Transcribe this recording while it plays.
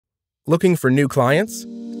Looking for new clients?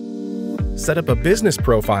 Set up a business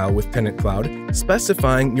profile with TenantCloud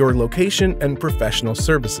specifying your location and professional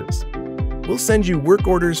services. We'll send you work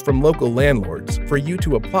orders from local landlords for you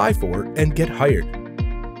to apply for and get hired.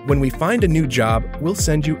 When we find a new job, we'll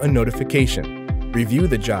send you a notification. Review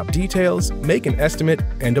the job details, make an estimate,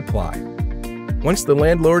 and apply. Once the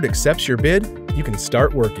landlord accepts your bid, you can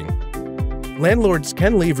start working. Landlords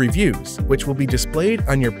can leave reviews, which will be displayed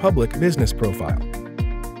on your public business profile.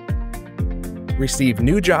 Receive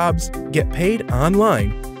new jobs, get paid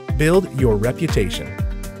online, build your reputation.